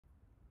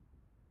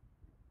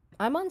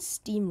I'm on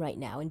Steam right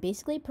now, and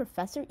basically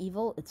Professor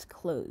Evil, it's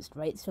closed,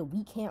 right? So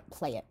we can't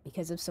play it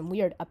because of some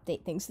weird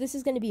update things. So this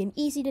is going to be an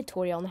easy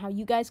tutorial on how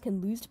you guys can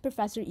lose to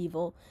Professor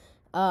Evil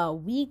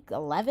week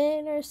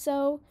 11 or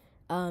so.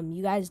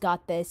 You guys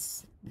got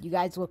this. You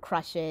guys will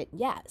crush it.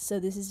 Yeah, so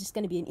this is just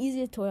going to be an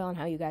easy tutorial on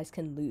how you guys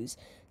can lose.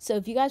 So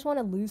if you guys want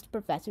to lose to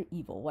Professor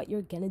Evil, what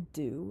you're going to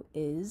do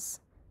is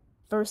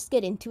first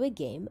get into a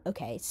game.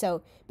 Okay,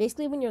 so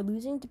basically when you're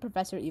losing to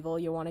Professor Evil,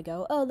 you want to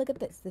go, oh, look at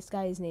this. This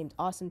guy is named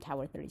Awesome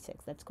Tower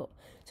 36. That's cool.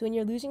 So when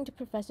you're losing to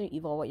Professor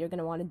Evil, what you're going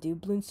to want to do,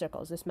 Bloons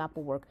circles, this map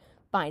will work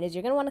fine, is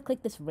you're going to want to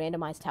click this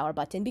randomize tower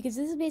button, because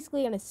this is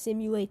basically going to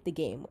simulate the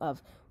game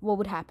of what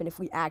would happen if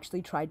we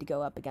actually tried to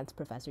go up against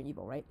Professor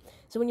Evil, right?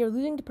 So when you're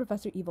losing to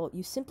Professor Evil,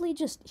 you simply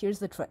just, here's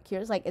the trick.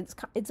 Here's like,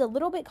 it's a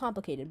little bit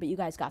complicated, but you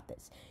guys got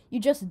this. You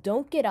just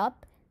don't get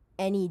up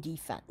any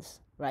defense,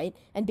 right?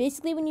 And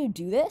basically when you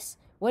do this,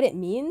 what it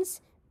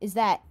means is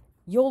that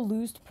you'll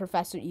lose to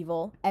Professor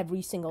Evil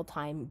every single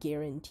time,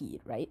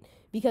 guaranteed, right?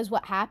 Because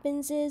what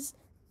happens is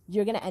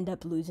you're going to end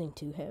up losing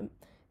to him.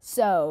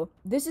 So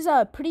this is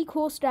a pretty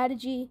cool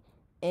strategy,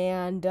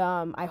 and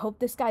I hope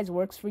this guys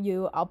works for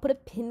you. I'll put a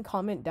pinned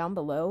comment down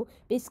below,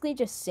 basically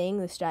just saying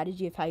the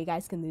strategy of how you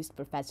guys can lose to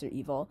Professor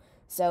Evil.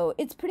 So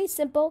it's pretty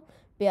simple,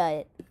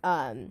 but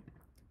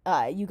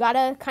you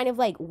gotta kind of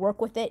like work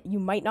with it. You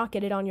might not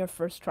get it on your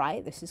first try.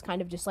 This is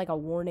kind of just like a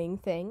warning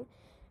thing.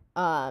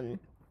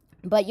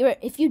 But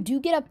if you do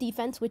get up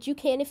defense, which you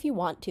can if you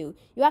want to,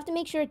 you have to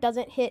make sure it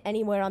doesn't hit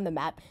anywhere on the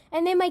map,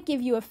 and they might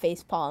give you a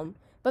facepalm.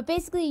 But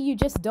basically, you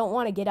just don't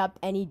want to get up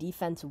any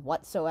defense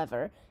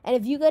whatsoever. And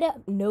if you get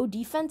up no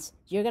defense,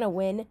 you're going to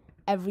win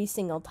every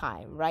single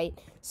time, right?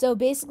 So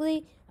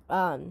basically,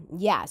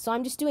 yeah, so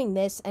I'm just doing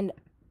this. And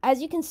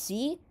as you can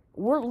see,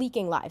 we're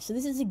leaking lives. So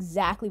this is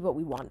exactly what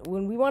we want.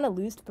 When we want to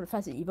lose to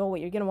Professor Evil,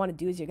 what you're going to want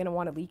to do is you're going to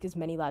want to leak as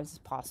many lives as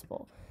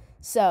possible.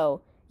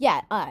 So,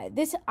 yeah,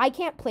 I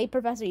can't play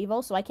Professor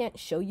Evil, so I can't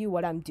show you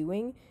what I'm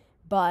doing.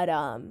 But,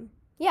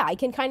 yeah, I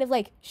can kind of,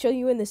 like, show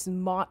you in this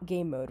mock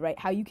game mode, right,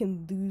 how you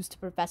can lose to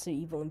Professor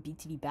Evil in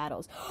BTD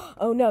battles.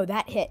 Oh, no,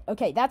 that hit.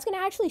 Okay, that's going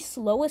to actually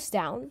slow us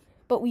down,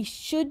 but we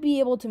should be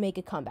able to make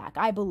a comeback,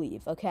 I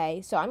believe,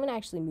 okay? So I'm going to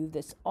actually move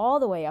this all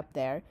the way up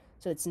there,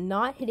 so it's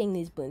not hitting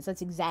these balloons.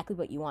 That's exactly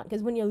what you want,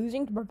 because when you're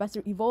losing to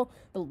Professor Evil,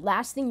 the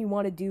last thing you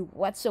want to do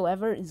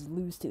whatsoever is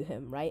lose to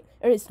him, right?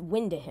 Or is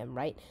win to him,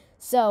 right?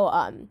 So,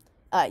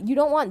 you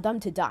don't want them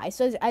to die.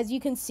 So as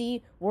you can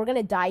see, we're going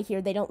to die here.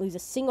 They don't lose a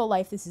single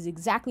life. This is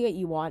exactly what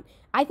you want.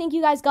 I think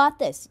you guys got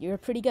this. You're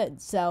pretty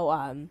good.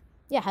 So,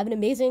 yeah, have an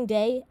amazing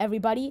day,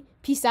 everybody.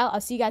 Peace out. I'll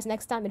see you guys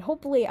next time. And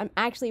hopefully I'm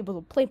actually able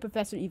to play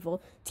Professor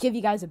Evil to give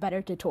you guys a better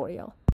tutorial.